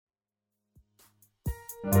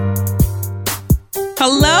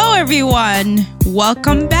Hello, everyone.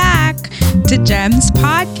 Welcome back to Gems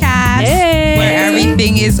Podcast, where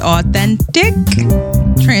everything is authentic,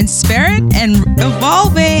 transparent, and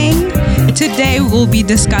evolving. Today, we'll be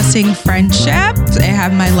discussing friendship. I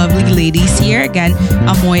have my lovely ladies here. Again,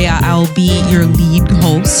 Amoya, I'll be your lead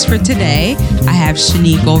host for today. I have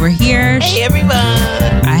Shanique over here. Hey, everyone.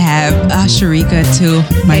 I have Sharika to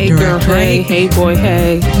my direct right. Hey, boy,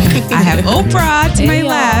 hey. I have Oprah to my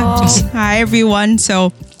left. Hi, everyone.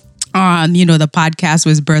 So, the podcast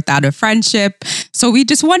was birthed out of friendship. So we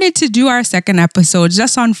just wanted to do our second episode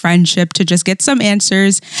just on friendship to just get some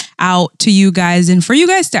answers out to you guys and for you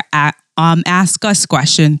guys to ask us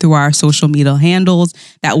questions through our social media handles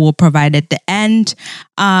that we'll provide at the end.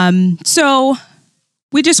 So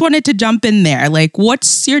we just wanted to jump in there. Like,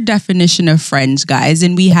 what's your definition of friends, guys?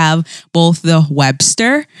 And we have both the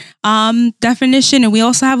Webster definition and we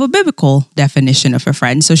also have a biblical definition of a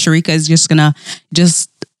friend. So Sharika is just gonna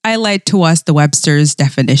highlight to us the Webster's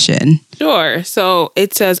definition. Sure. So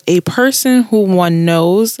it says a person whom one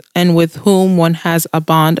knows and with whom one has a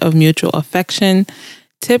bond of mutual affection,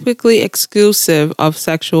 typically exclusive of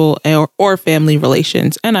sexual or family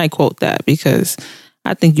relations. And I quote that because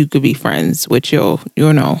I think you could be friends with your,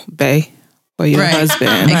 bae or your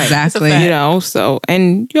husband. Exactly.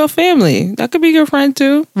 And your family. That could be your friend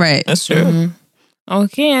too. Right. That's true. Mm-hmm.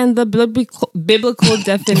 Okay, and the biblical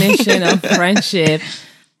definition of friendship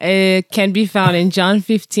can be found in John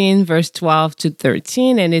 15, verse 12 to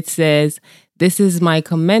 13. And it says, "This is my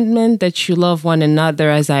commandment, that you love one another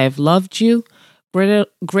as I have loved you.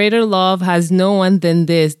 Greater love has no one than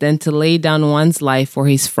this, than to lay down one's life for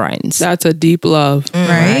his friends." That's a deep love.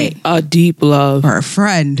 Right. A deep love. For a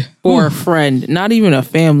friend. For a friend. Not even a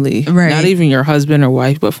family. Right. Not even your husband or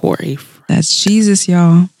wife, but for a friend. That's Jesus,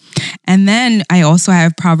 y'all. And then I also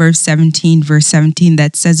have Proverbs 17, verse 17,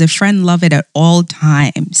 that says, "A friend love it at all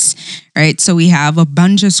times." Right? So we have a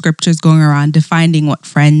bunch of scriptures going around defining what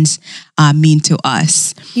friends mean to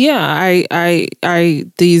us. Yeah,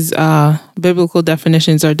 these biblical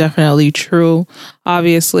definitions are definitely true,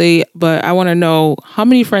 obviously. But I want to know, how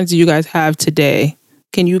many friends do you guys have today?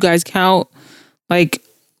 Can you guys count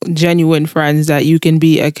genuine friends that you can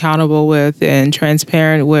be accountable with and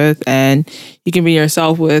transparent with, and you can be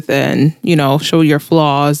yourself with, and show your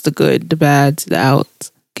flaws, the good, the bad, the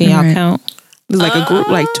outs? Can y'all count? It's like a group,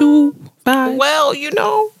 like 2, 5. Well,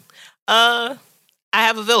 I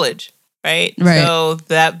have a village, right? Right. So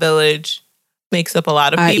that village makes up a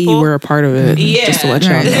lot of people. I.e., we're a part of it. Yeah. Just to let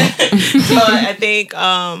y'all know. So I think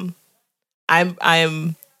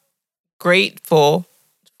I'm grateful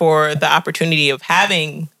for the opportunity of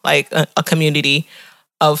having like a community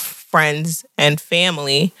of friends and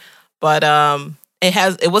family, but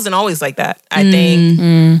it wasn't always like that. I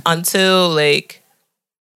think until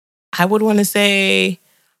I would want to say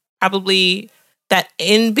probably that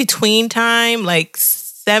in between time, like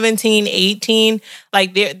 17, 18,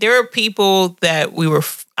 like there are people that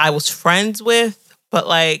I was friends with, but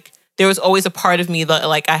like there was always a part of me that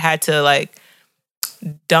like I had to not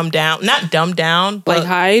dumb down, but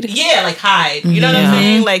hide. Yeah, hide. You know what I'm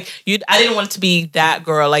saying? I didn't want it to be that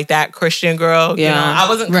girl, like that Christian girl. Yeah. I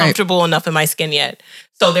wasn't comfortable enough in my skin yet.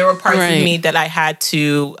 So there were parts of me that I had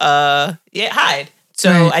to hide.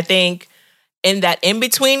 So I think in that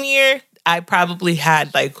in-between year, I probably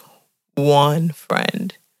had one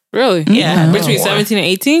friend. Really? Yeah. Between 17 and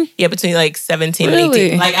 18? Yeah, between 17 and Really?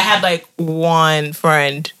 18. I had one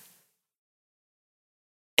friend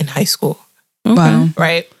in high school. Wow.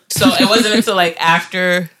 Right? So it wasn't until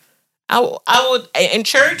after I would in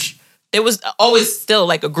church, there was always still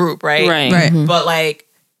a group, right? Right. But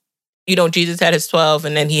Jesus had his 12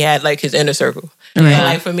 and then he had his inner circle. Right.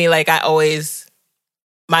 And for me,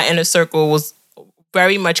 my inner circle was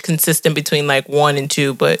very much consistent between 1 and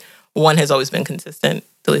 2, but 1 has always been consistent.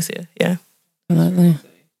 Delicia, yeah.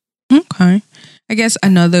 Okay. I guess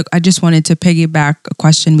I just wanted to piggyback a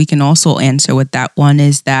question we can also answer with that one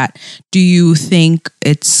is that, do you think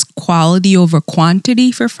it's quality over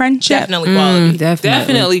quantity for friendship? Definitely quality.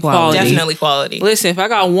 Definitely quality. Definitely quality. Listen, if I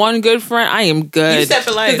got one good friend, I am good. You set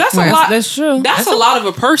for life. That's a lot. That's true. That's a lot of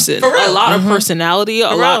a person. For real. A lot of personality,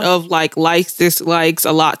 a lot of likes, dislikes,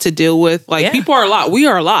 a lot to deal with. People are a lot. We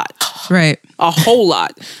are a lot. Right. A whole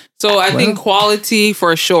lot. So I think quality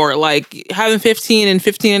for sure. Having 15 and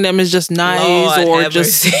 15 of them is just nice or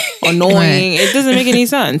just annoying. It doesn't make any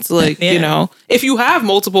sense. If you have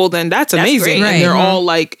multiple, then that's amazing. great. And they're all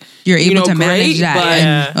you're able to manage great,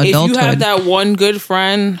 that but in adulthood. if you have that one good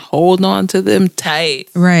friend, hold on to them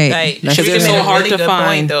tight. Right. Tight. Because Sharika they're so made a hard really to good find.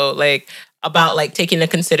 point, though. about like taking into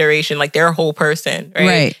consideration like they're a whole person, right?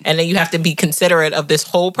 Right. And then you have to be considerate of this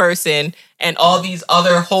whole person and all these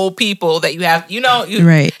other whole people that you have.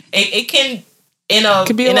 Right. It can in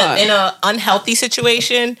a unhealthy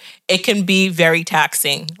situation, it can be very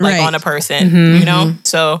taxing, like Right. on a person. You know,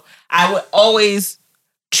 so I would always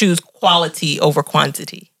choose quality over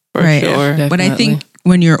quantity. For Right. sure. But I Definitely. think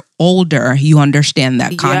when you're older, you understand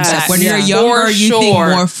that concept. Yes. When you're Yeah. younger, For you think sure.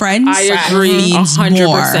 more friends I agree means 100%.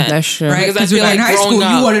 more. That's true. Right? Because I Because feel in like high school, growing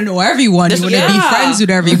you up- want to know everyone. You want to be Yeah. friends with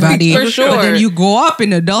everybody. For sure. But then you go up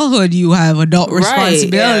in adulthood, you have adult Right.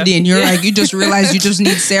 responsibility, Yeah. and you're like, you just realize you just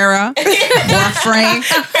need Sarah or Frank.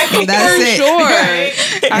 And that's For it.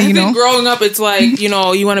 sure. I You think know? growing up, it's like, you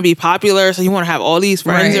want to be popular. So you want to have all these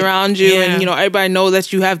friends Right. around you. Yeah. And, everybody know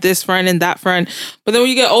that you have this friend and that friend. But then when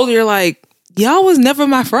you get older, you're like, y'all was never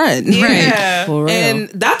my friend. Yeah. For real. And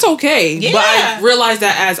that's okay. Yeah. But I realized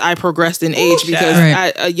that as I progressed in age, because Right.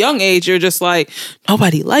 at a young age, you're just like,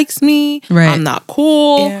 nobody likes me. Right. I'm not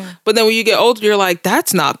cool. Yeah. But then when you get older, you're like,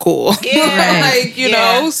 that's not cool. Yeah. like, you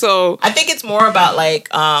Yeah. know, so. I think it's more about like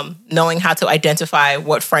knowing how to identify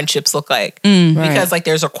what friendships look like. Mm. Because like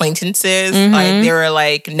there's acquaintances, like there are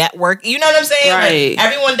like network. You know what I'm saying? Right. Like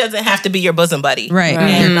everyone doesn't have to be your bosom buddy. Right.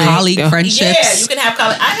 Right. Your Mhm. colleague Yeah. friendships. Yeah, you can have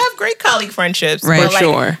colleague. I have great colleague friendships. Right. But For like,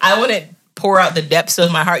 sure. I wouldn't pour out the depths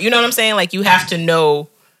of my heart. You know what I'm saying? Like you have to know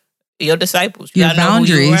your disciples. You Your gotta know who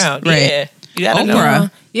you boundaries. around. Right. Yeah. You gotta know.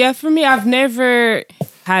 Oprah. Yeah, for me, I've never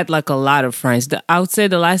had like a lot of friends. I would say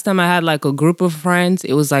the last time I had like a group of friends,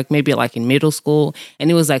 it was like maybe like in middle school, and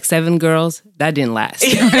it was like 7 girls. That didn't last.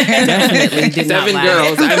 Definitely did not 7 last.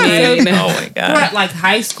 girls. I mean, Oh my For god. at, like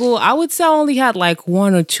high school, I would say I only had like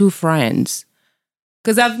 1 or 2 friends.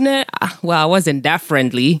 Cause I wasn't that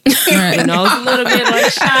friendly, Right. you know, I was a little bit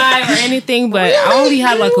like shy or anything, but I only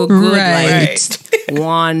had like a good Right. like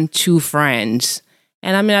 1, 2 friends.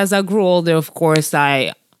 And I mean, as I grew older, of course,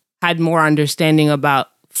 I had more understanding about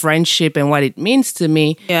friendship and what it means to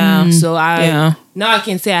me. yeah. So Yeah. now I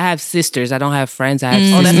can say I have sisters. I don't have friends. I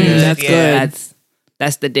have Oh, that's sisters. good. That's Yeah. good.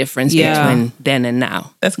 That's the difference Yeah. between then and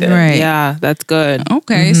now. That's good. Right. Yeah, that's good.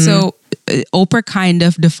 Okay, so Oprah kind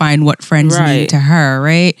of defined what friends mean Right. to her,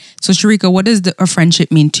 right? So Sharika, what does a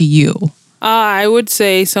friendship mean to you? I would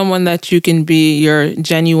say someone that you can be your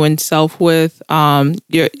genuine self with.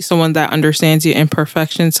 You're someone that understands your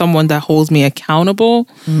imperfections. Someone that holds me accountable.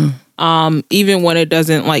 Even when it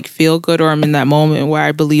doesn't like feel good, or I'm in that moment where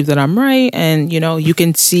I believe that I'm right, and you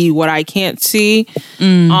can see what I can't see.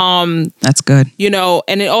 That's good.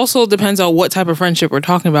 And it also depends on what type of friendship we're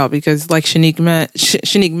talking about, because like Shanique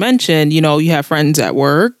mentioned, you have friends at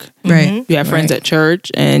work, Right. you have friends at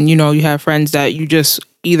church, and you have friends that you just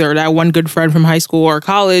either that one good friend from high school or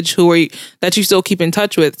college that you still keep in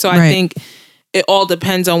touch with. So I Right. think it all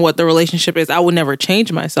depends on what the relationship is. I would never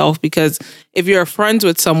change myself, because if you're friends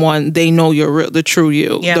with someone, they know the true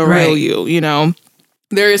you, Yeah, the real right. you.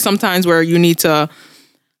 There is some times where you need to,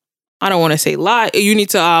 I don't want to say lie, you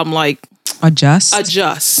need to like Adjust.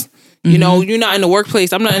 adjust. You're not in the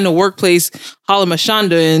workplace. I'm not in the workplace hollering my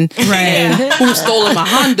Shonda and who's stolen my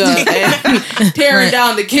Honda and tearing Right.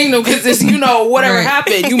 down the kingdom, because it's, whatever Right.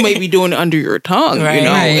 happened, you may be doing it under your tongue, Right.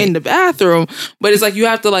 Right. in the bathroom. But it's like you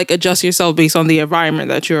have to like adjust yourself based on the environment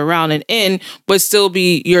that you're around and in, but still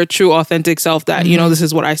be your true authentic self that, this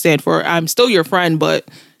is what I stand for. I'm still your friend, but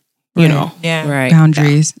you know. Yeah. Right.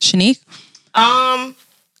 Boundaries. Shanique?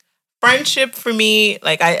 Friendship for me,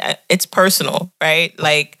 like I it's personal, right?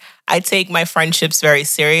 Like I take my friendships very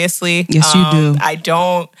seriously. Yes, you do. I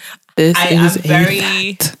don't. This I'm is very.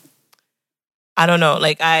 a fact. I don't know.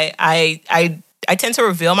 Like I tend to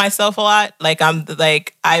reveal myself a lot. Like I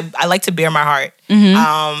like to bare my heart.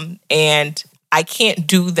 And I can't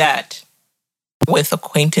do that with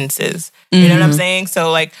acquaintances. You know what I'm saying? So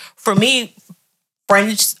like for me,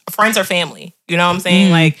 friends are family. You know what I'm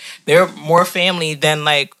saying? Like they're more family than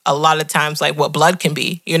like a lot of times like what blood can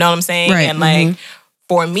be. You know what I'm saying? Right. And like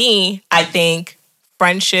for me, I think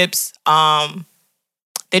friendships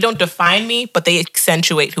they don't define me, but they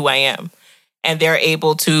accentuate who I am. And they're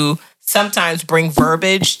able to sometimes bring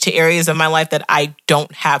verbiage to areas of my life that I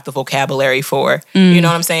don't have the vocabulary for. You know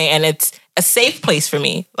what I'm saying? And it's a safe place for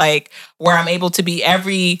me, like where I'm able to be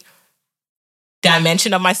every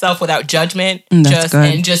dimension of myself without judgment. That's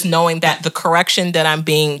good. Just knowing that the correction that I'm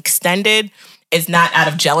being extended is not out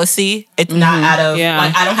of jealousy. It's not out of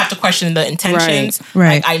like I don't have to question the intentions.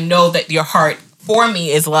 Right. Like, I know that your heart for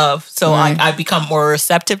me is love. So I become more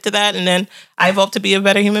receptive to that, and then I evolve to be a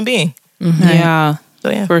better human being. Yeah, So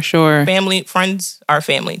yeah. for sure. Family, friends are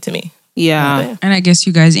family to me. Yeah. And I guess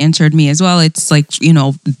you guys answered me as well. It's like,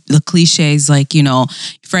 the cliches, like,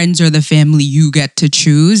 friends are the family you get to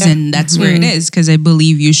choose. And that's where it is. Because I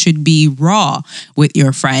believe you should be raw with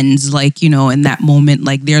your friends. Like, in that moment,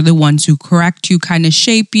 like they're the ones who correct you, kind of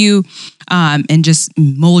shape you, and just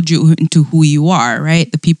mold you into who you are,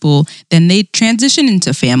 right? The people, then they transition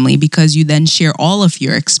into family because you then share all of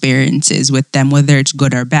your experiences with them, whether it's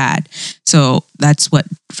good or bad. So that's what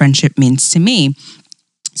friendship means to me.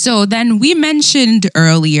 So then we mentioned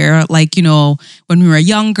earlier, like, when we were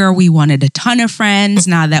younger, we wanted a ton of friends.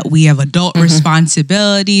 Now that we have adult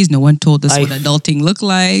responsibilities, no one told us what adulting looked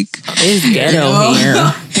like. It's ghetto here.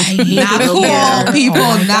 Not cool, people.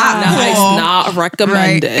 Not cool. It's not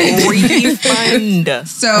recommended. Refund.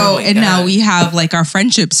 So, and now we have like our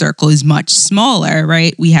friendship circle is much smaller,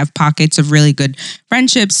 right? We have pockets of really good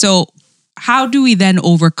friendships. So how do we then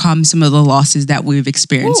overcome some of the losses that we've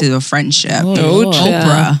experienced in a friendship?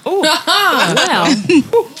 Oprah.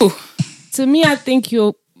 Well, to me, I think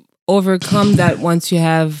you'll overcome that once you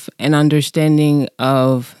have an understanding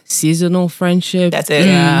of seasonal friendship. That's it.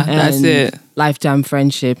 Yeah, and that's it. Lifetime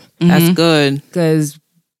friendship. That's good. Because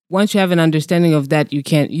once you have an understanding of that,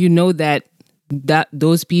 you know that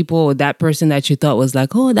those people or that person that you thought was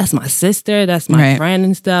like, oh, that's my sister, that's my friend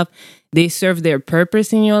and stuff, they serve their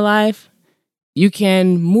purpose in your life. You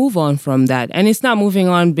can move on from that. And it's not moving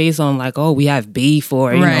on based on like, oh, we have beef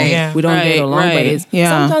or, we don't get along. But it's,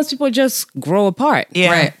 sometimes people just grow apart.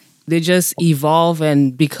 Yeah. Right. They just evolve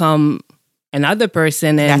and become another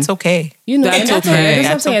person. And that's okay. That's okay.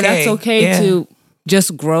 That's okay to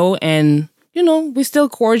just grow. And, we're still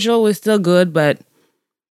cordial. We're still good. But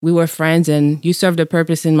we were friends and you served a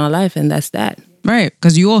purpose in my life. And that's that. Right.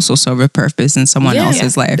 Because you also serve a purpose in someone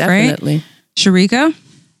else's life, definitely. Right? Sharika?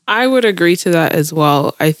 I would agree to that as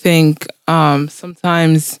well. I think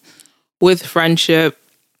sometimes with friendship,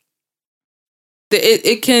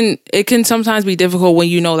 it can sometimes be difficult when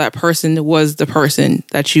you know that person was the person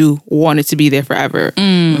that you wanted to be there forever.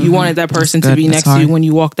 Mm-hmm. You wanted that person to be next to you when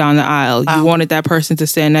you walk down the aisle. Wow. You wanted that person to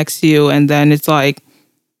stand next to you, and then it's like,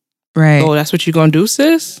 right. Oh, that's what you're gonna do,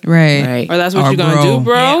 sis? Right. Or that's what you're gonna do,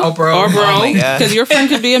 bro? Yeah. Oh, bro. Or bro. Because your friend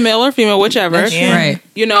could be a male or female, whichever. Right.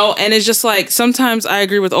 And it's just like, sometimes I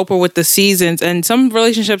agree with Oprah with the seasons, and some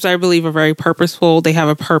relationships I believe are very purposeful. They have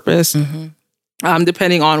a purpose,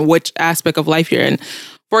 depending on which aspect of life you're in.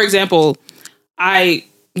 For example,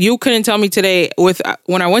 you couldn't tell me today,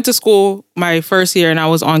 when I went to school my first year and I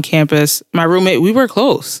was on campus, my roommate, we were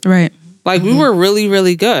close. Right. Like, we were really,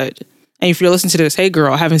 really good. And if you're listening to this, hey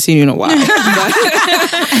girl, I haven't seen you in a while.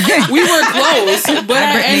 We were close, but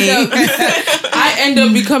I end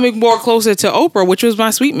up becoming more closer to Oprah, which was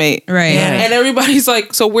my sweet mate. Right. Yeah. And everybody's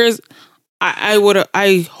like, so where's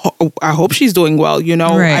I hope she's doing well,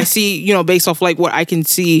 Right. I see, based off like what I can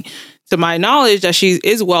see to my knowledge that she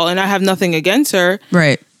is well, and I have nothing against her.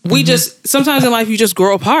 Right. We just, sometimes in life you just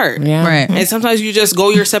grow apart. Yeah. Right. And sometimes you just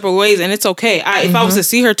go your separate ways, and it's okay. If I was to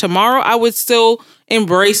see her tomorrow, I would still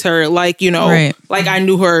embrace her like, like I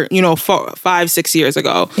knew her, 5-6 years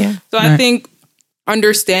ago. Yeah. So I think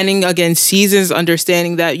understanding, again, seasons,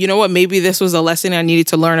 understanding that, maybe this was a lesson I needed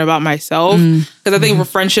to learn about myself. Because I think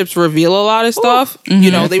friendships reveal a lot of stuff.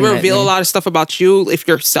 They reveal a lot of stuff about you, if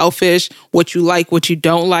you're selfish, what you like, what you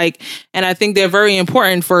don't like. And I think they're very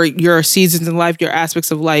important for your seasons in life, your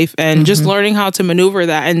aspects of life, and just learning how to maneuver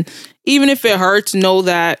that. And even if it hurts, know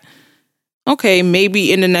that, okay,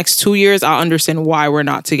 maybe in the next 2 years, I'll understand why we're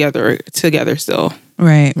not together still.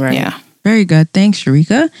 Right. Yeah. Very good. Thanks,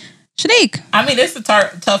 Sharika. Shanique. I mean, it's a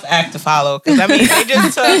tough act to follow, because they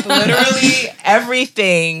just took literally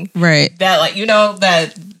everything that, like,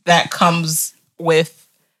 that comes with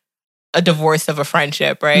a divorce of a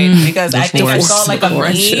friendship, right? Because I think I saw like a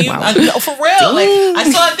meme. Wow. For real. Like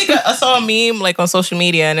I saw a meme like on social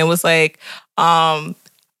media, and it was like,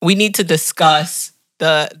 we need to discuss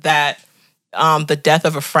the death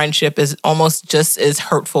of a friendship is almost just as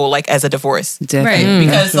hurtful like as a divorce. Definitely.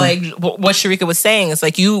 Because like what Sharika was saying is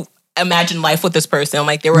like, you imagine life with this person,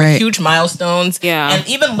 like there were huge milestones and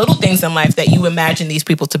even little things in life that you imagine these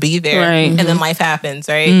people to be there, and then life happens,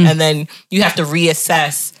 right? And then you have to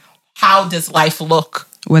reassess, how does life look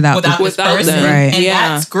without this person? And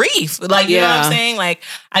that's grief. Like, you know what I'm saying? Like,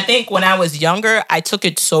 I think when I was younger, I took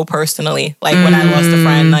it so personally. Like when I lost a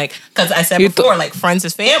friend, like, because I said before, like, friends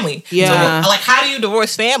is family. Yeah. So, like, how do you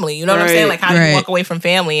divorce family? You know what I'm saying? Like, how do you walk away from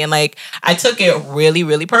family? And like, I took it really,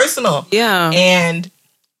 really personal. Yeah. And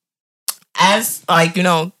as like,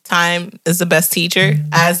 time is the best teacher.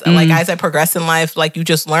 As like, as I progress in life, like, you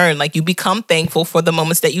just learn, like, you become thankful for the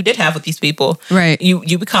moments that you did have with these people. Right.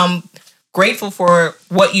 You become grateful for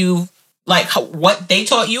what you like what they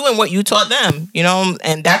taught you and what you taught them, you know,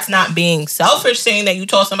 and that's not being selfish saying that you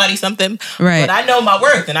taught somebody something, Right. but I know my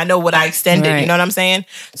worth and I know what I extended, Right. you know what I'm saying?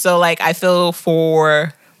 So like, I feel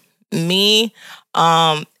for me,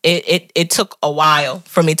 it took a while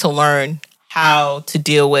for me to learn how to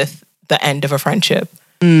deal with the end of a friendship.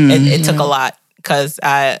 It took a lot because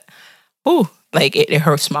like it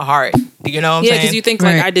hurts my heart. You know what I'm Yeah, saying? because you think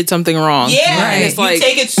like Right. I did something wrong. yeah, And it's you like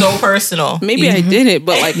take it so personal. maybe I did it,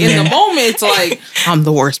 but like in the moment, it's like I'm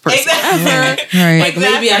the worst person Exactly. ever. Right. Like maybe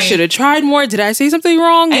I Exactly. should have tried more. Did I say something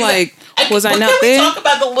wrong? Like was I But not can we there? talk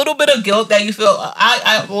about the little bit of guilt that you feel?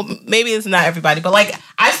 Well, maybe it's not everybody, but like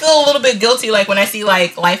I feel a little bit guilty, like when I see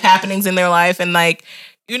like life happenings in their life, and like,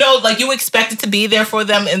 you know, like you expect it to be there for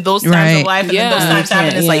them in those times Right. of life, and Yeah. then those times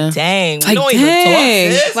happen. It's Yeah. like, dang, we Like don't even talk dang,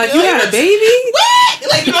 this. like We you don't had a even- baby.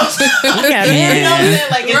 What? Like, you know what I'm saying? Yeah, You know what I'm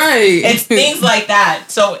saying? Like, it's, Right. it's things like that.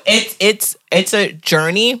 So it's a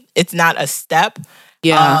journey. It's not a step.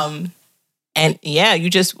 Yeah. And yeah, you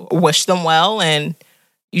just wish them well, and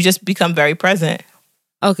you just become very present.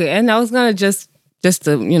 Okay, and I was gonna just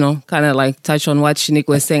to, you know, kind of like touch on what Shanique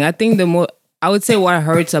was saying. I think I would say what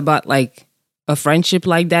hurts about like a friendship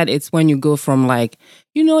like that, it's when you go from like,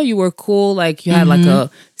 you know, you were cool, like you had like a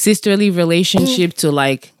sisterly relationship to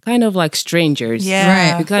like kind of like strangers.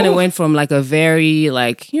 Right. You kind of went from like a very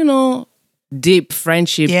like, you know, deep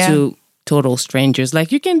friendship Yeah. to total strangers.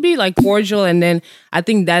 Like you can be like cordial, and then I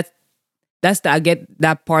think I get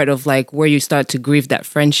that part of like where you start to grieve that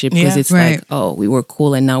friendship because Yeah. it's Right. like, oh, we were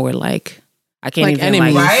cool and now we're like, I can't Like even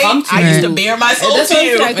enemies. like, Right? Come to I used to you. bare my soul that's to what I'm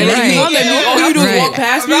you. saying. And then Right. you come and all you do is Right. walk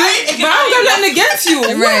past me. Right. But I don't got nothing against you.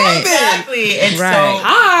 What Right. happened? Exactly. It's Right. so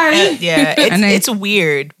Hi. yeah, And it's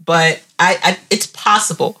weird, but I it's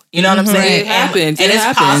possible. You know what I'm saying? It happens. And It it's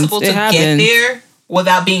happens. possible It to happens. get there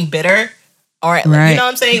without being bitter. Or like, Right. you know what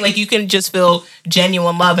I'm saying? Like you can just feel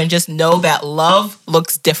genuine love and just know that love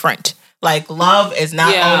looks different. Like love is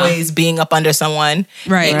not Yeah. always being up under someone.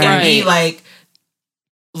 Right. It can be Right. like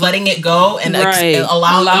letting it go and Right.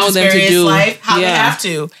 allow them to Allow them to experience do. life how they Yeah. have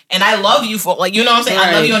to. And I love you for like, you know what I'm saying?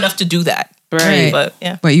 I love Right. you enough to do that. Right. But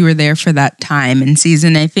yeah. But you were there for that time and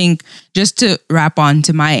season. I think just to wrap on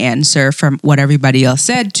to my answer from what everybody else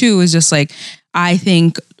said too is just like, I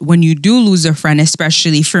think when you do lose a friend,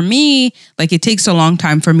 especially for me, like it takes a long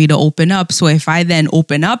time for me to open up. So if I then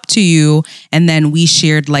open up to you and then we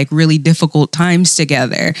shared like really difficult times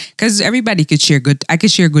together, because everybody could share I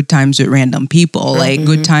could share good times with random people. Like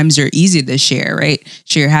good times are easy to share, right?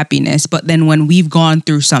 Share happiness. But then when we've gone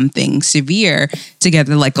through something severe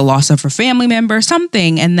together, like a loss of a family member,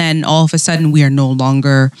 something, and then all of a sudden we are no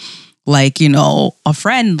longer like, you know, a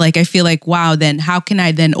friend, like I feel like, wow, then how can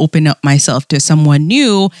I then open up myself to someone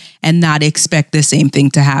new and not expect the same thing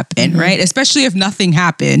to happen, right? Especially if nothing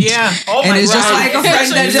happened. Yeah. Oh And my it's just God. like a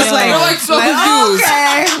friend that just like, You're like so confused.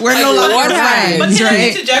 okay, we're no longer what happened? But friends, can I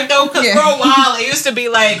right? interject though? Because Yeah. for a while it used to be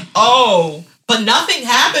like, oh, but nothing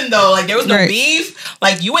happened though. Like there was no Right. beef.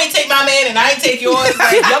 Like you ain't take my man and I ain't take yours.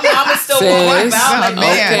 Like your mama still walk Sis, out. Like,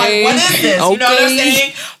 man. like what is this? You know what I'm Okay.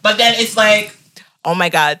 saying? But then it's like, oh my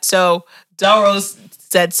God. So Delrose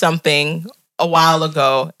said something a while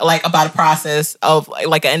ago, like about a process of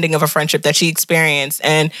like an ending of a friendship that she experienced.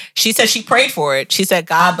 And she said she prayed for it. She said,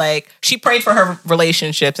 God, like she prayed for her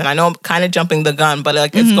relationships. And I know I'm kind of jumping the gun, but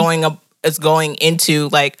like it's going into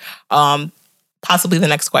like, possibly the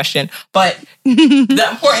next question, but the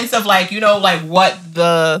importance of like, you know, like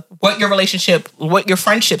what your relationship, what your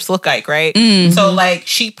friendships look like, right? So like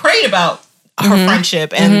she prayed about her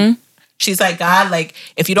friendship and she's like, God, like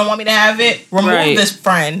if you don't want me to have it, remove Right. this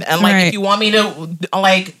friend. And like Right. if you want me to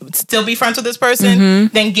like still be friends with this person,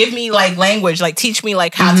 then give me like language, like teach me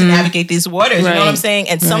like how to navigate these waters. You know what I'm Right. saying?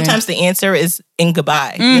 And sometimes the answer is in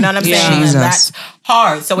goodbye. You know what I'm Yeah. saying? Jesus. And that's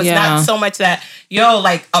hard. So it's Yeah. not so much that,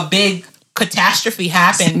 like a big catastrophe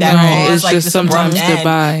happened that Right. caused It's like just this sometimes abrupt end,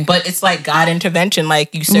 goodbye. but it's like God intervention.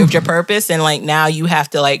 Like you served your purpose, and like now you have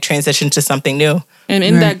to like transition to something new. And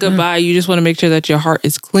in that goodbye, you just want to make sure that your heart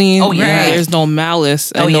is clean. Oh, yeah. There's no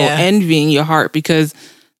malice and Oh, no yeah. envy in your heart because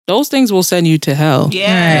those things will send you to hell.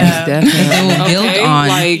 Yeah, definitely. They will build Okay, on.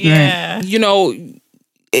 like, yeah. You know,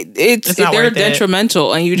 It's not they're worth it.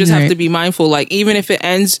 detrimental, and you just have Right. to be mindful. Like even if it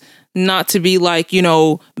ends, not to be like, you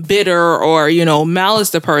know, bitter or, you know,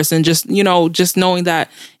 malice the person. Just, you know, just knowing that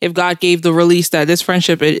if God gave the release that this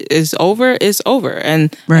friendship is over, it's over,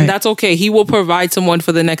 and Right. that's okay. He will provide someone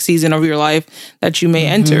for the next season of your life that you may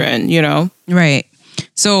enter in. You know. Right.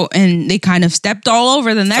 So, and they kind of stepped all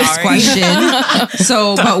over the next Sorry. question.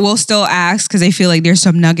 So, but we'll still ask because I feel like there's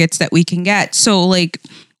some nuggets that we can get. So, like,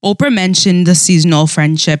 Oprah mentioned the seasonal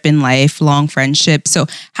friendship and lifelong friendship. So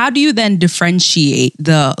how do you then differentiate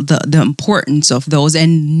the importance of those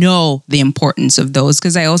and know the importance of those?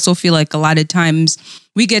 Because I also feel like a lot of times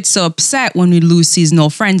we get so upset when we lose seasonal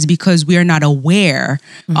friends because we are not aware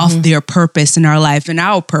of their purpose in our life and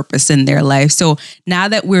our purpose in their life. So now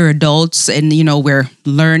that we're adults and, we're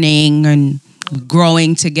learning and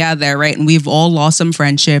growing together, right? And we've all lost some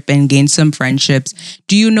friendship and gained some friendships.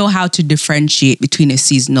 Do you know how to differentiate between a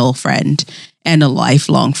seasonal friend and a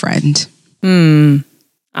lifelong friend?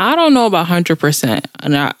 I don't know about 100%.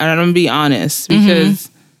 And I'm going to be honest, because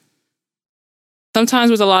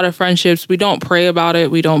sometimes with a lot of friendships, we don't pray about it.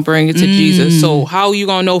 We don't bring it to Jesus. So how are you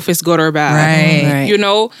going to know if it's good or bad?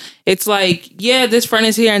 Right. It's like, yeah, this friend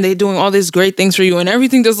is here and they're doing all these great things for you and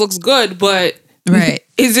everything just looks good, but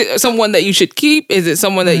is it someone that you should keep? Is it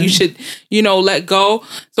someone that you should, let go?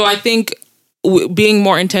 So I think being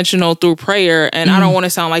more intentional through prayer, and I don't want to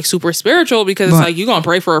sound like super spiritual because it's like you're gonna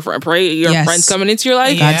pray for a friend, pray your friends coming into your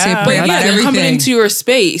life. God say pray about they're coming into your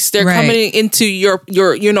space. They're coming into your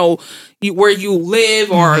where you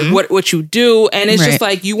live or what you do, and it's just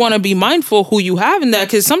like you want to be mindful who you have in that,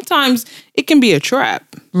 because sometimes it can be a trap.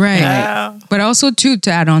 Right. Yeah. But also too,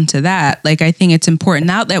 to add on to that, like I think it's important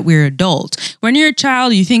now that we're adult. When you're a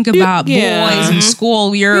child, you think about boys in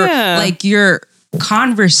school, your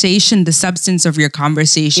conversation, the substance of your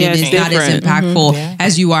conversation is not as impactful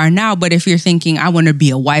as you are now. But if you're thinking, I want to be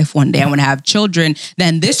a wife one day, I want to have children,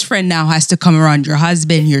 then this friend now has to come around your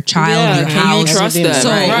husband, your child, your house. You trust them? So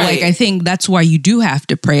like, I think that's why you do have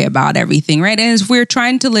to pray about everything, right? And if we're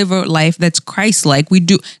trying to live a life that's Christ-like,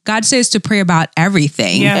 God says to pray about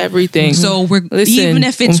everything. Yeah. Everything. So even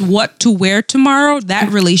if it's what to wear tomorrow,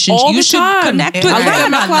 that relationship, you should connect with I look God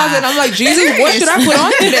at my closet and I'm like, Jesus, what should I put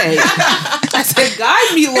on today? I said,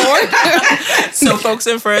 guide me, Lord. So folks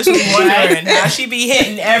in Fresh was wondering how she be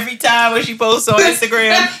hitting every time when she posts on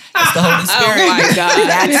Instagram. That's the Holy Spirit. Oh my God.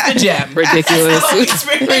 That's the gem. Ridiculous.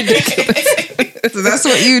 So that's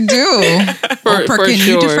what you do. For can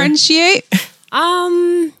you differentiate?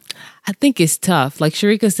 I think it's tough. Like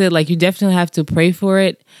Sharika said, like you definitely have to pray for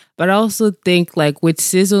it. But I also think like with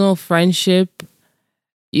seasonal friendship,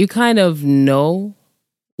 you kind of know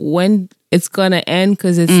when it's gonna end,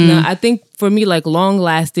 because it's not. I think for me, like long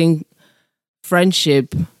lasting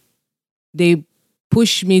friendship, they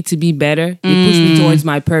push me to be better. They push me towards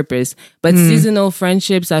my purpose. But seasonal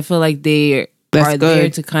friendships, I feel like they are there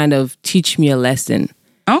to kind of teach me a lesson.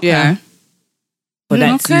 Okay. Yeah. But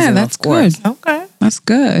that's seasonal, that's of course. good. Okay. That's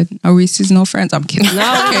good. Are we seasonal friends? I'm kidding. No,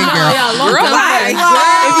 okay, girl. Relax.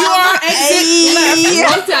 If you are exit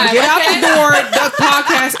left, get out the door. The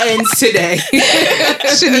podcast ends today.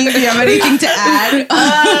 Shanique, do you have anything to add?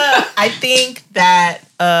 I think that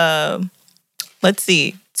let's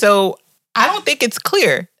see. So I don't think it's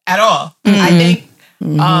clear at all. I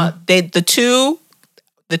think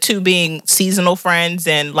the two being seasonal friends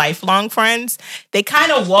and lifelong friends, they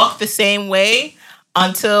kind of walk the same way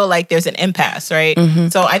until like there's an impasse, right?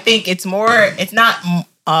 So I think it's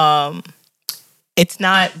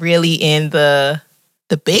not really in the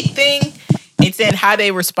big thing. It's in how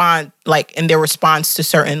they respond, like in their response to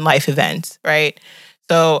certain life events, right?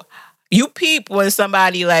 So you peep when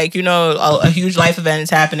somebody like, a huge life event is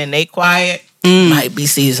happening, they quiet, might be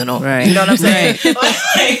seasonal. Right. You know what I'm saying?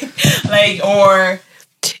 Or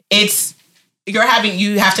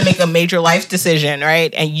you have to make a major life decision,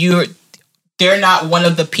 right? And they're not one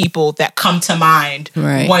of the people that come to mind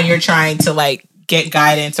when you're trying to like get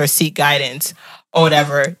guidance or seek guidance or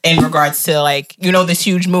whatever in regards to like, this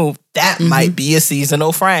huge move. That might be a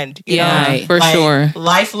seasonal friend. You know? For sure.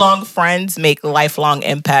 Lifelong friends make lifelong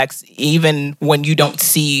impacts even when you don't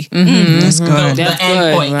see That's good. the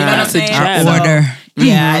end point. You know what I'm saying? Order.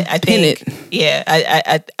 Yeah, I think. Yeah,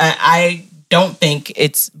 I don't think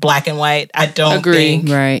it's black and white. I don't think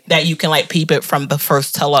that you can like peep it from the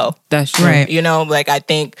first hello. That's true. Right. I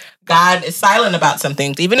think God is silent about some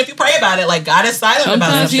things. Even if you pray about it, like God is silent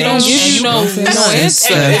about some things. Sometimes he don't give you no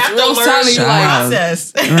answer. And you have to learn through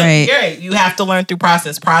process. Right. You have to learn through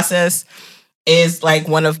process. Process is like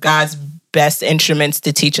one of God's best instruments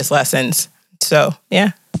to teach us lessons. So,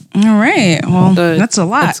 yeah. All right. Well, that's a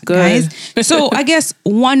lot, That's good. guys. So I guess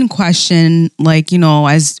one question, like,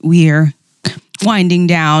 as we're winding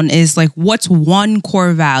down is like, what's one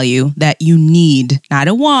core value that you need, not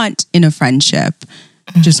a want, in a friendship?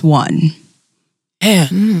 Just one. Yeah.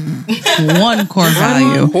 One core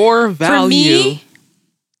value. Core value. For me,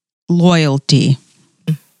 loyalty.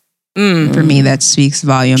 For me, that speaks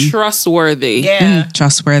volume. Trustworthy. Yeah.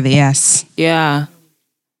 Trustworthy, yes. Yeah.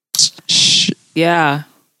 Yeah.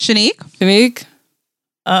 Shanique? Shanique?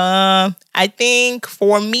 I think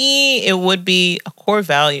for me, it would be a core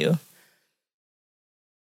value.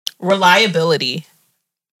 Reliability.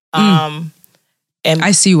 And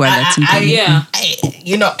I see why that's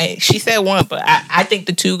important. She said one, but I think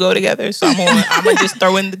the two go together. So I'm gonna just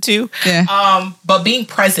throw in the two. Yeah. But being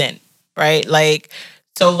present, right? Like,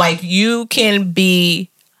 so like you can be,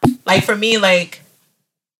 like for me, like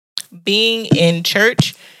being in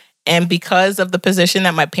church, and because of the position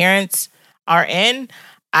that my parents are in,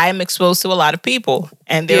 I'm exposed to a lot of people,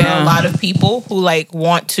 and there are a lot of people who like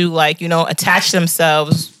want to like, attach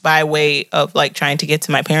themselves by way of like trying to get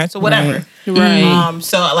to my parents or whatever. Right.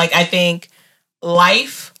 So like, I think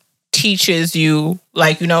life teaches you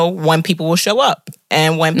like, when people will show up,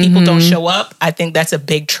 and when people don't show up, I think that's a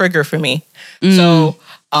big trigger for me. So,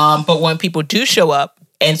 but when people do show up,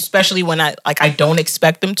 and especially when I don't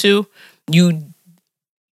expect them to, you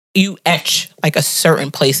etch like a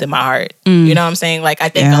certain place in my heart. You know what I'm saying? Like, I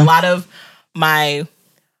think a lot of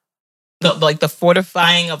the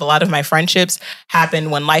fortifying of a lot of my friendships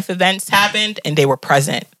happened when life events happened and they were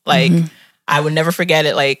present. Like, I would never forget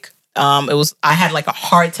it. Like, I had like a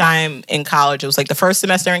hard time in college. It was like the first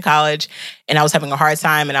semester in college, and I was having a hard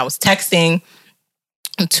time, and I was texting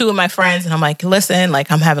two of my friends, and I'm like, listen,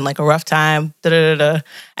 like I'm having like a rough time. At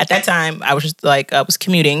that time, I was just like, I was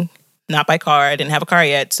commuting, not by car. I didn't have a car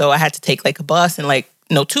yet. So I had to take like a bus and like,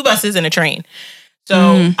 2 buses and a train.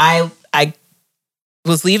 So I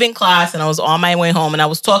was leaving class, and I was on my way home, and I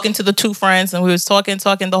was talking to the 2 friends, and we was talking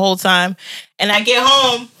the whole time. And I get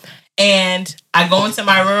home, and I go into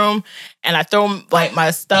my room, and I throw like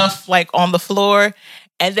my stuff like on the floor.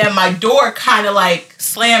 And then my door kind of like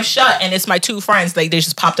slammed shut, and it's my 2 friends. Like, they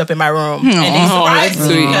just popped up in my room, and they surprised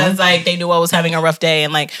me because like they knew I was having a rough day,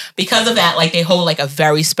 and like because of that, like they hold like a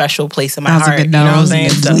very special place in my heart. You know what I'm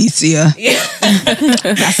saying? Felicia. Yeah,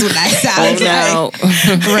 that's what that sounds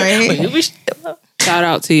like. Right? Shout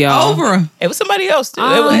out to y'all. Oprah. It was somebody else too.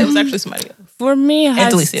 It was actually somebody else. For me, it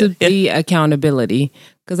has to be accountability,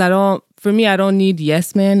 because I don't need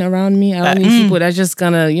yes men around me. I don't need people that's just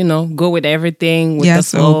gonna, go with everything with the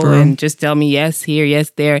flow and just tell me yes here,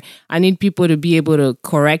 yes there. I need people to be able to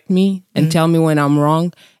correct me and tell me when I'm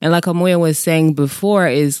wrong. And like Amoya was saying before,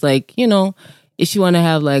 is like, if you want to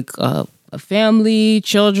have like a family,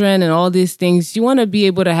 children, and all these things, you want to be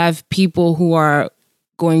able to have people who are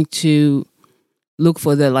going to look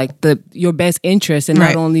for your best interest, and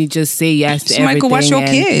not only just say yes to everything. Michael, watch your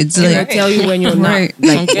kids. And tell you when you're not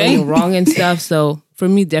when you're wrong and stuff. So for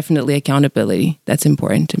me, definitely accountability. That's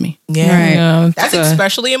important to me. Yeah, that's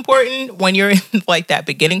especially important when you're in like that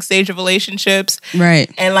beginning stage of relationships, right?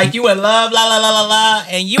 And like you in love, la la la la la,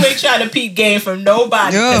 and you ain't trying to peep game from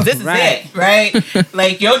nobody, because this is it, right?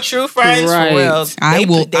 Like your true friends, for real. I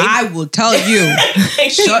will tell you,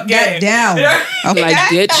 shut that down. Okay? Like,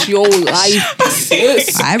 get your life,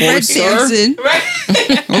 sis. I read Samson,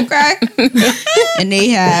 okay, and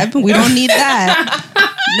Ahab. We don't need that.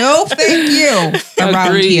 No, thank you.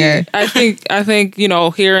 Around here, I think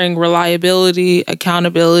hearing reliability,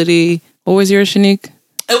 accountability. What was yours, Shanique?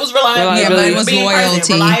 It was reliability. Yeah, but it was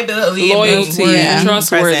loyalty. Reliability,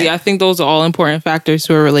 trustworthy. Present. I think those are all important factors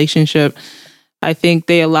to a relationship. I think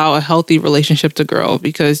they allow a healthy relationship to grow,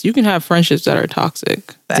 because you can have friendships that are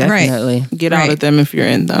toxic. Definitely. Get out of them if you're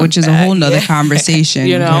in them. Which is a whole nother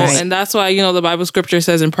conversation. And that's why, the Bible scripture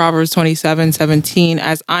says in Proverbs 27:17,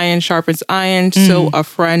 as iron sharpens iron, so a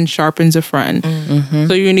friend sharpens a friend.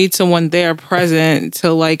 So you need someone there present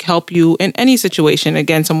to like help you in any situation.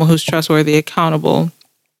 Again, someone who's trustworthy, accountable.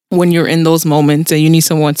 When you're in those moments and you need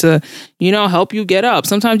someone to, help you get up.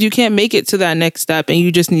 Sometimes you can't make it to that next step and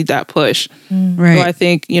you just need that push. Right. So I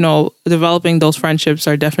think, developing those friendships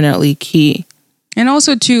are definitely key. And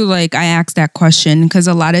also too, like I asked that question because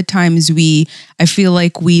a lot of times I feel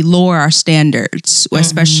like we lower our standards,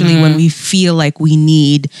 especially when we feel like we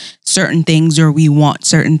need certain things or we want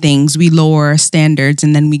certain things. We lower our standards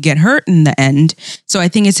and then we get hurt in the end. So I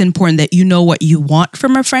think it's important that you know what you want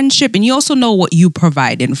from a friendship, and you also know what you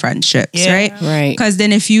provide in friendships, right? Right. Because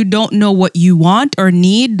then if you don't know what you want or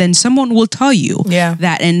need, then someone will tell you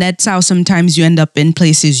that. And that's how sometimes you end up in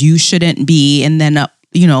places you shouldn't be, and then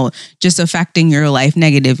just affecting your life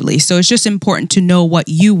negatively. So it's just important to know what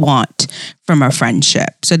you want from a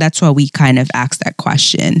friendship. So that's why we kind of asked that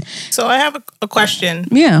question. So I have a question.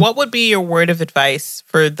 Yeah. What would be your word of advice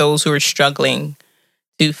for those who are struggling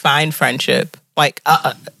to find friendship? Like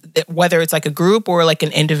whether it's like a group or like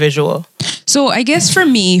an individual? So I guess for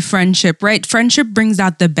me, friendship, right? Friendship brings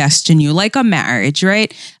out the best in you, like a marriage,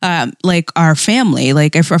 right? Like our family.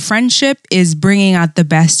 Like if a friendship is bringing out the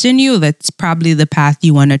best in you, that's probably the path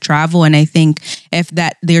you want to travel. And I think if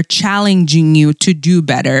that they're challenging you to do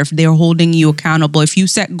better, if they're holding you accountable, if you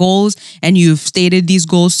set goals and you've stated these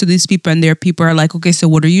goals to these people and their people are like, okay, so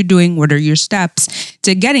what are you doing? What are your steps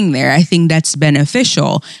to getting there? I think that's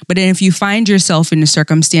beneficial. But then if you find yourself in a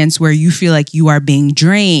circumstance where you feel like you are being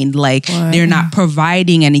drained, like they're not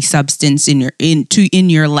providing any substance in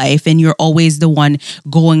your life, and you're always the one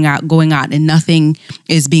going out, and nothing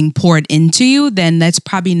is being poured into you, then that's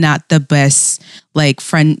probably not the best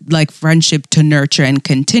friendship to nurture and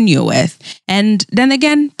continue with. And then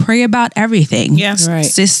again, pray about everything. Yes. Right.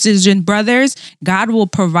 Sisters and brothers, God will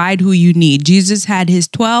provide who you need. Jesus had his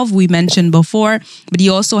 12, we mentioned before, but he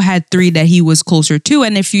also had 3 that he was closer to.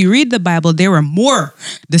 And if you read the Bible, there were more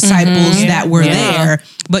disciples that were there,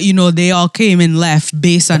 but they all came and left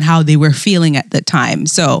based on how they were feeling at the time.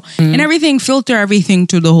 So, and everything, filter everything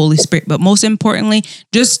to the Holy Spirit. But most importantly,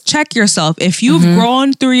 just check yourself. If you've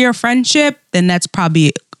grown through your friendship, then that's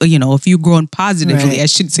probably, if you've grown positively, I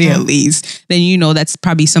should say at least, then that's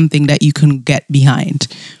probably something that you can get behind.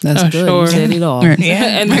 That's good. Sure. You said it all. Right.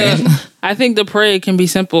 And I think the prayer can be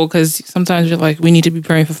simple because sometimes you're like, we need to be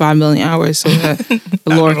praying for 5 million hours so that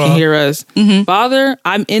the Lord can hear us. Father,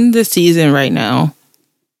 I'm in this season right now.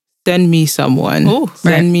 Send me someone.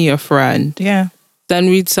 Send me a friend. Yeah. Send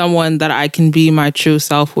me someone that I can be my true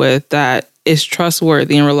self with, that is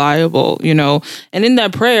trustworthy and reliable, And in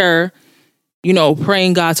that prayer,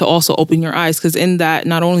 praying God to also open your eyes, because in that,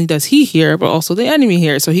 not only does he hear, but also the enemy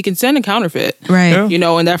hears. So he can send a counterfeit. Right.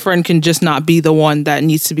 And that friend can just not be the one that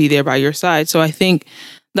needs to be there by your side. So I think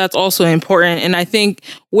that's also important. And I think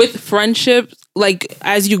with friendship, like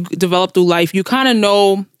as you develop through life, you kind of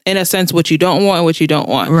know in a sense what you don't want and what you don't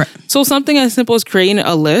want. Right. So something as simple as creating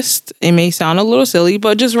a list, it may sound a little silly,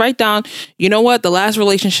 but just write down, the last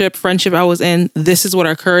friendship I was in, this is what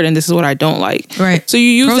occurred and this is what I don't like. Right. So you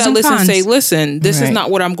use Pros that and list and cons. say, listen, this is not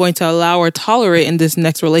what I'm going to allow or tolerate in this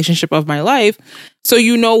next relationship of my life. So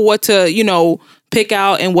you know what to, pick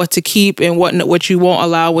out and what to keep and what you won't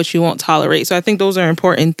allow, what you won't tolerate. So I think those are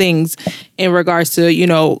important things in regards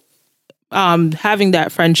to, having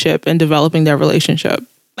that friendship and developing that relationship.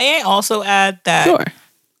 May I also add that Sure.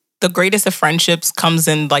 the greatest of friendships comes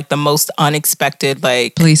in like the most unexpected,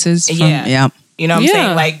 like Places. Yeah. You know what I'm Yeah.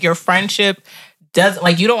 saying? Like your friendship doesn't,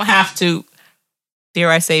 like you don't have to, dare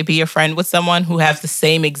I say, be a friend with someone who has the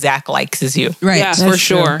same exact likes as you. Right. Yeah, for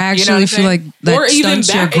sure. I actually You know what I'm feel like that Or even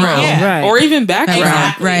stunts your background, growth. Yeah. Right. or even background.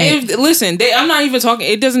 Exactly. Right. Listen, I'm not even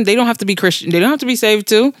talking. They don't have to be Christian. They don't have to be saved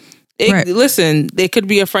too. Right. Listen, they could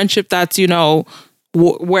be a friendship that's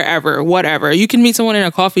wherever, whatever. You can meet someone in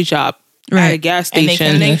a coffee shop, at a Right. gas And they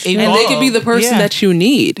station, can and they could be the person Yeah. that you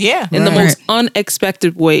need. Yeah. in the Right. most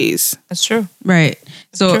unexpected ways. That's true. Right.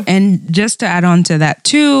 So, true. and just to add on to that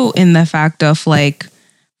too, in the fact of like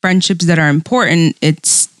friendships that are important,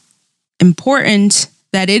 it's important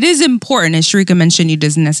that it is important, as Sharika mentioned, you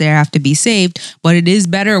doesn't necessarily have to be saved, but it is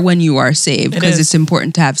better when you are saved because it's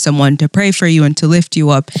important to have someone to pray for you and to lift you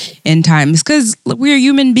up in times, because we're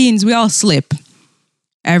human beings. We all slip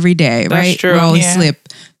every day, right? true. We all Yeah. slip.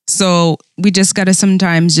 So we just got to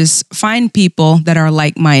sometimes just find people that are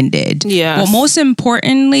like-minded. Yes. But most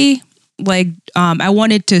importantly, I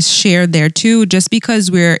wanted to share there too, just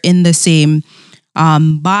because we're in the same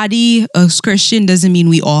body as Christian doesn't mean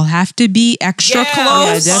we all have to be extra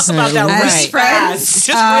close. Talk about that As really friends. fast.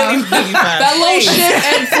 Just really fast. Fellowship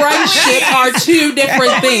and friendship are two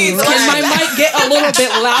different things. Can my mic get a little bit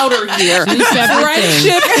louder here? Two separate things.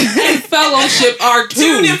 Friendship and fellowship are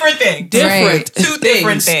Two different things. different Two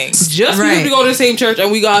different things. Just because Right. we go to the same church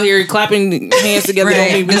and we go out here clapping hands together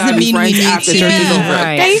don't mean we Doesn't gotta be mean we friends need after to church is be over.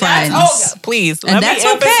 Right. Hey, friends. please. And let that's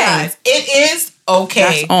me okay. emphasize, it is okay.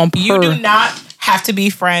 That's on You per. do not have to be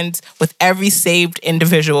friends with every saved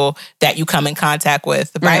individual that you come in contact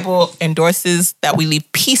with. The Right. Bible endorses that we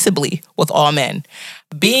live peaceably with all men.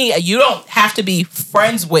 You don't have to be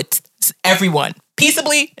friends with everyone.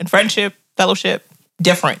 Peaceably in friendship, fellowship,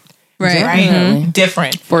 different. Right. Right?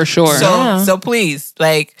 Different. For sure. So please,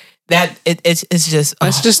 like that. It's just.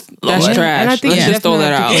 that's Lord. trash. And I think Let's you just throw that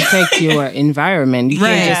definitely out. have to protect your environment. You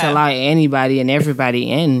Right. can't just allow anybody and everybody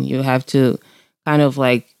in. You have to kind of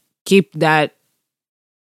like keep that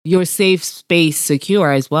your safe space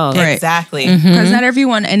secure as well. Right. Exactly. Because not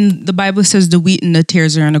everyone, and the Bible says the wheat and the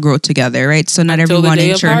tares are going to grow together, right? So not Until the everyone day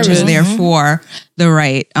in of church is harvest. there for the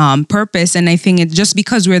right purpose. And I think it's just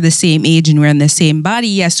because we're the same age and we're in the same body,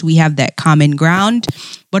 yes, we have that common ground.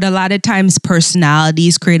 But a lot of times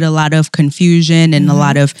personalities create a lot of confusion and a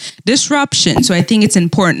lot of disruption. So I think it's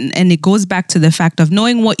important. And it goes back to the fact of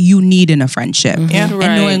knowing what you need in a friendship and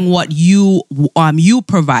knowing what you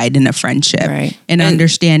provide in a friendship and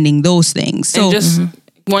understanding those things. So and just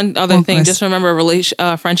one other thing, just remember,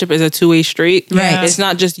 friendship is a two-way street. Right. It's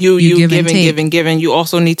not just you giving. You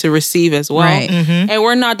also need to receive as well. Right. And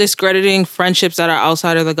we're not discrediting friendships that are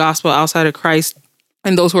outside of the gospel, outside of Christ,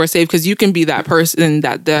 and those who are saved, because you can be that person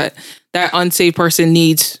that unsaved person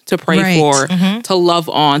needs to pray for, to love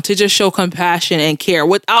on, to just show compassion and care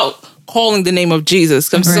without calling the name of Jesus.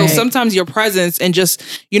 So sometimes your presence and just,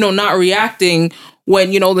 not reacting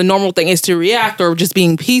when, the normal thing is to react, or just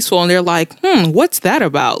being peaceful. And they're like, what's that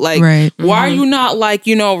about? Like, why are you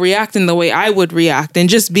not reacting the way I would react, and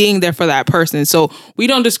just being there for that person? So we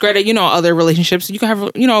don't discredit, other relationships. You can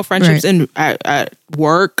have, friendships at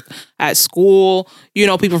work, at school,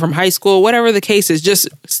 people from high school, whatever the case is, just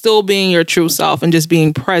still being your true self and just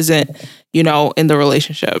being present, in the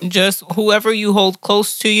relationship. Just whoever you hold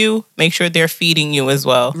close to you, make sure they're feeding you as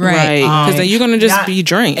well. Right. Because then you're going to just be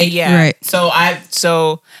drained. Yeah. Right.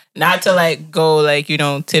 So not to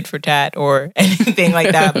go tit for tat or anything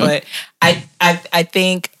like that, but I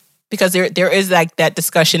think because there is that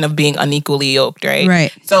discussion of being unequally yoked, right?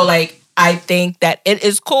 Right. So I think that it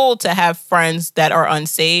is cool to have friends that are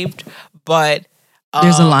unsaved, but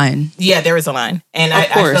there's a line. Yeah, there is a line. And of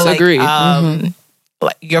course, I feel agreed.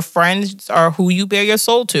 Your friends are who you bear your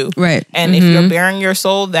soul to. Right. And if you're bearing your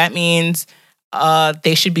soul, that means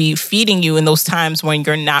they should be feeding you in those times when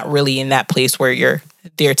you're not really in that place where you're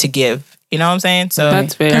there to give. You know what I'm saying? So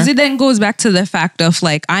that's fair. Because it then goes back to the fact of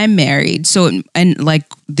I'm married. So, and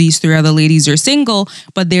these three other ladies are single,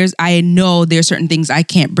 but I know there's certain things I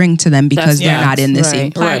can't bring to them because they're not in the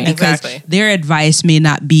same plan. Because their advice may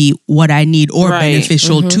not be what I need or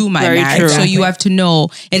beneficial to my marriage. True. So you have to know,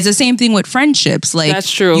 it's the same thing with friendships. That's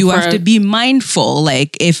true. You have to be mindful.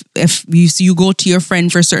 If you go to your friend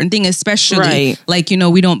for a certain thing, especially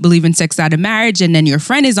we don't believe in sex out of marriage, and then your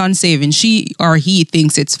friend is unsaved and she or he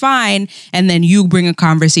thinks it's fine, and then you bring a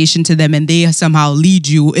conversation to them and they somehow lead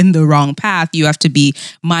you in the wrong path, you have to be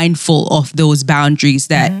mindful of those boundaries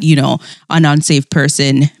that, an unsaved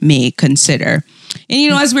person may consider.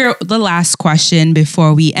 And, as we're the last question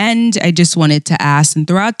before we end, I just wanted to ask and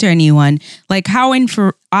throw out to anyone, how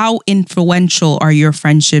influential are your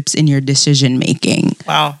friendships in your decision making?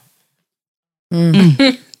 Wow. So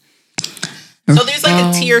there's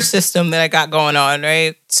a tier system that I got going on,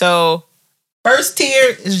 right? So first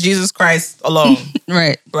tier is Jesus Christ alone.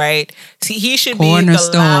 Right. See, he should be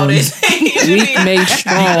the loudest. He should be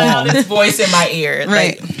the loudest voice in my ear.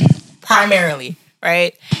 Right. Primarily.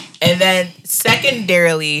 Right. And then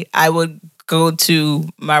secondarily, I would go to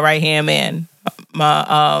my right hand man, my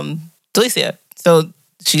Delicia. So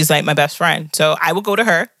she's my best friend. So I would go to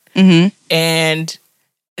her, and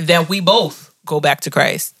then we both go back to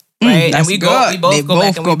Christ. Right. And we both go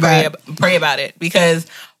back and we pray about it. Because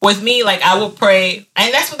with me, I will pray,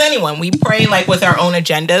 and that's with anyone. We pray with our own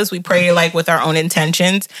agendas. We pray with our own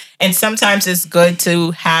intentions. And sometimes it's good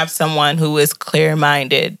to have someone who is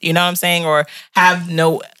clear-minded, you know what I'm saying? Or have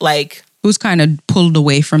no who's kind of pulled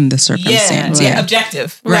away from the circumstance. Yeah.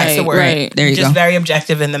 Objective. That's the word. Right. There you go. Just very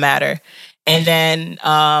objective in the matter. And then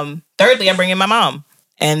thirdly, I bring in my mom.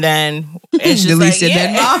 And then it's just mom,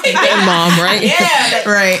 right? Yeah,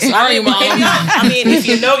 right. Sorry, mom. If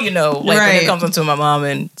you know, you know. When it comes into my mom,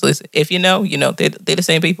 and listen, if you know, you know. They're the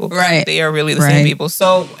same people, right? They are really the same people.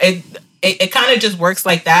 So it kind of just works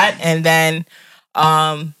like that, and then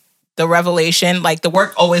the revelation, the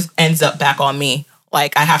work always ends up back on me.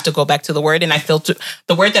 I have to go back to the word, and I filter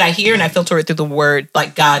the word that I hear, and I filter it through the word,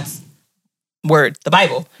 God's word, the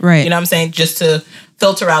Bible, right? You know what I'm saying? Just to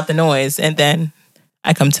filter out the noise, and then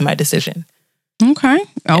I come to my decision. Okay.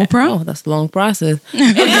 Oprah? Oh, that's a long process.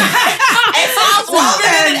 It sounds longer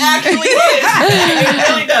than it actually is. It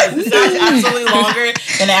really does. It sounds absolutely longer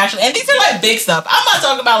than it actually. And these are big stuff. I'm not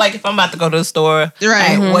talking about if I'm about to go to the store,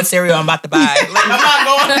 right? What cereal I'm about to buy. I'm not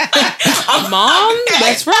going. Mom,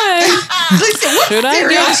 that's right. Listen, what should I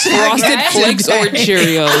get Frosted Flakes or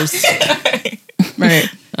Cheerios? Right.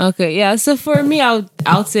 Okay. Yeah. So for me,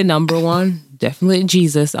 I'll say number one. Definitely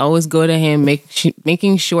Jesus. I always go to him,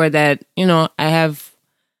 making sure that, I have,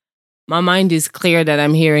 my mind is clear that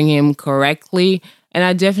I'm hearing him correctly. And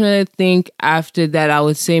I definitely think after that, I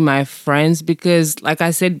would say my friends, because like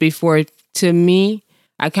I said before, to me,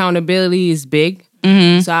 accountability is big.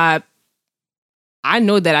 Mm-hmm. So I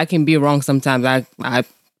know that I can be wrong sometimes. I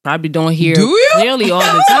probably don't hear Do you? clearly all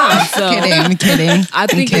the time. So I'm kidding. I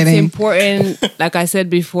think it's important, like I said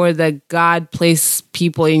before, that God placed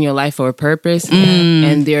people in your life for a purpose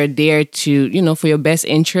and they're there to, for your best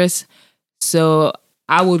interest. So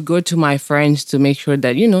I would go to my friends to make sure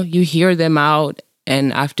that, you hear them out.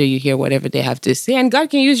 And after you hear whatever they have to say, and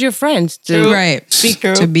God can use your friends to speak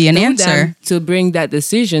to be an answer to bring that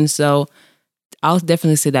decision. So I'll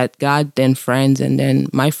definitely say that God, then friends, and then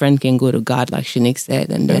my friend can go to God, like Shanique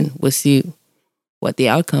said, and then we'll see what the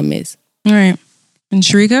outcome is. All right. And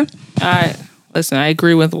Sharika? Listen, I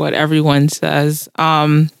agree with what everyone says.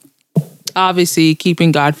 Obviously,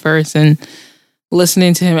 keeping God first and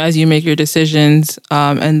listening to him as you make your decisions.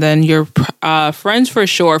 And then your friends for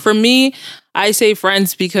sure. For me, I say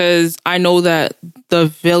friends because I know that the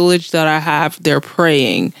village that I have, they're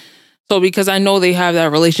praying. So because I know they have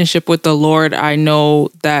that relationship with the Lord, I know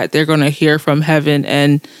that they're going to hear from heaven.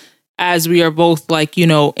 And as we are both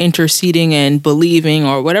interceding and believing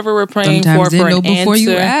or whatever we're praying sometimes for know an before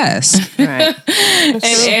answer, you ask. Right. an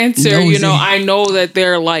answer, Nosy. I know that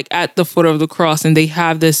they're like at the foot of the cross and they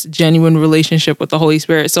have this genuine relationship with the Holy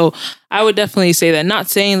Spirit. So I would definitely say that. Not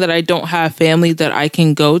saying that I don't have family that I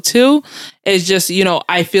can go to. It's just,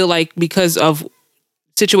 I feel like because of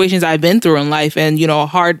situations I've been through in life and,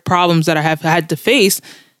 hard problems that I have had to face,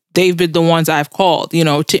 they've been the ones I've called,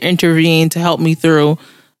 to intervene, to help me through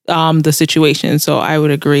the situation. So I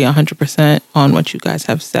would agree 100% on what you guys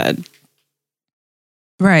have said.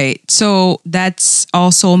 Right. So that's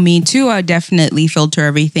also me too. I definitely filter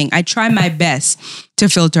everything. I try my best to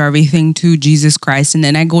filter everything to Jesus Christ. And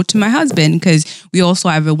then I go to my husband because we also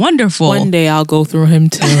have a wonderful... One day I'll go through him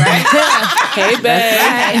too. Hey,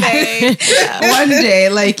 babe. One day,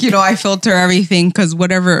 I filter everything because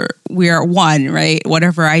whatever we are one, right?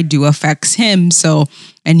 Whatever I do affects him. So,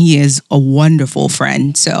 and he is a wonderful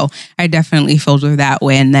friend. So I definitely filter that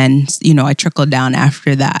way. And then, I trickle down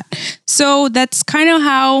after that. So that's kind of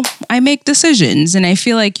how I make decisions. And I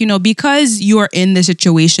feel like, because you are in the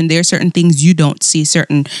situation, there are certain things you don't see,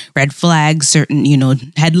 certain red flags, certain,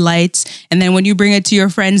 headlights. And then when you bring it to your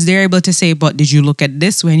friends, they're able to say, but did you look at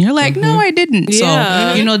this way? And you're like, no, I didn't.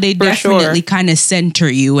 Yeah, so, they definitely kind of center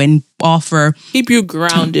you and offer... Keep you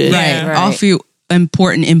grounded. Right. Offer you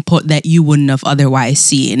important input that you wouldn't have otherwise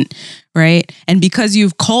seen. Right. And because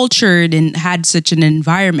you've cultured and had such an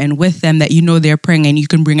environment with them that they're praying and you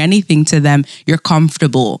can bring anything to them, you're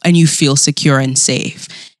comfortable and you feel secure and safe.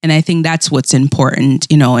 And I think that's what's important,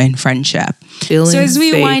 in friendship. Feeling so as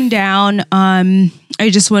we safe. wind down, I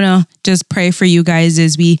just want to pray for you guys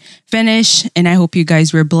as we finish. And I hope you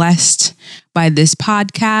guys were blessed by this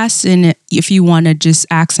podcast. And if you want to just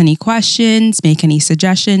ask any questions, make any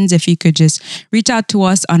suggestions, if you could just reach out to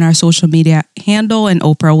us on our social media handle, and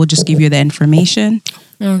Oprah will just give you the information.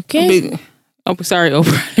 Okay. Sorry,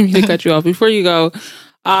 Oprah. I didn't mean to cut you off. Before you go,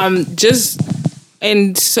 just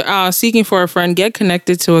in seeking for a friend, get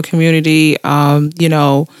connected to a community,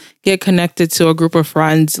 get connected to a group of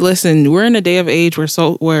friends. Listen, we're in a day of age where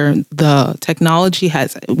the technology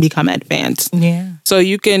has become advanced. Yeah. So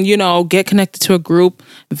you can, get connected to a group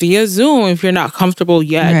via Zoom if you're not comfortable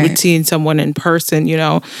yet with seeing someone in person,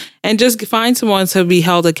 and just find someone to be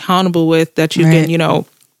held accountable with that you can,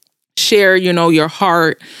 share, your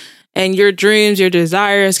heart. And your dreams, your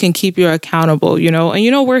desires can keep you accountable,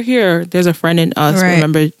 And we're here. There's a friend in us. Right.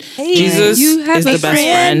 Remember, Jesus is the best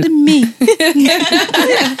friend. Me. You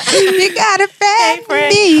got a friend,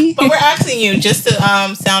 me. But we're asking you just to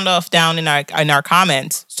sound off down in our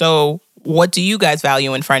comments. So what do you guys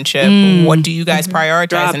value in friendship? What do you guys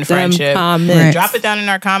prioritize in friendship? Drop it down in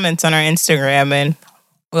our comments on our Instagram, and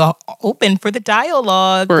we'll open for the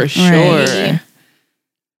dialogue. For sure. Right.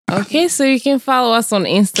 Okay, so you can follow us on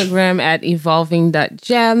Instagram at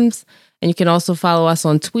evolving.gems. And you can also follow us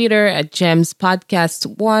on Twitter at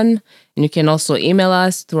gemspodcast1. And you can also email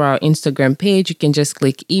us through our Instagram page. You can just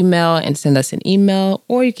click email and send us an email.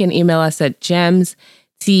 Or you can email us at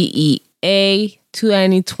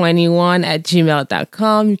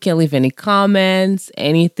gemstea2021@gmail.com. You can leave any comments,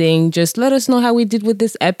 anything. Just let us know how we did with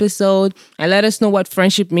this episode. And let us know what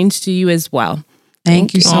friendship means to you as well.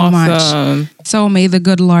 Thank you so much. So may the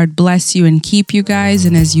good Lord bless you and keep you guys.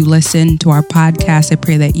 And as you listen to our podcast, I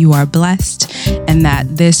pray that you are blessed and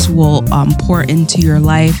that this will pour into your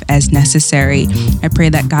life as necessary. I pray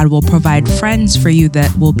that God will provide friends for you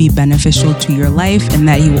that will be beneficial to your life, and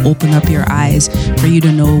that He will open up your eyes for you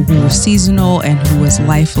to know who is seasonal and who is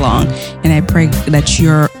lifelong. And I pray that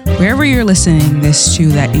wherever you're listening this to,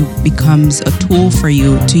 that it becomes a tool for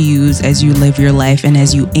you to use as you live your life and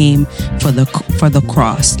as you aim for the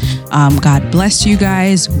cross. God bless you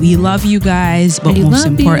guys. We love you guys. But We most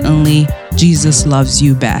love you. importantly, Jesus loves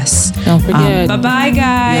you best. Don't forget, Bye-bye,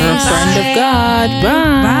 guys. you're a friend of God.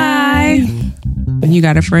 Bye. Bye. You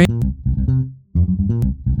got a friend?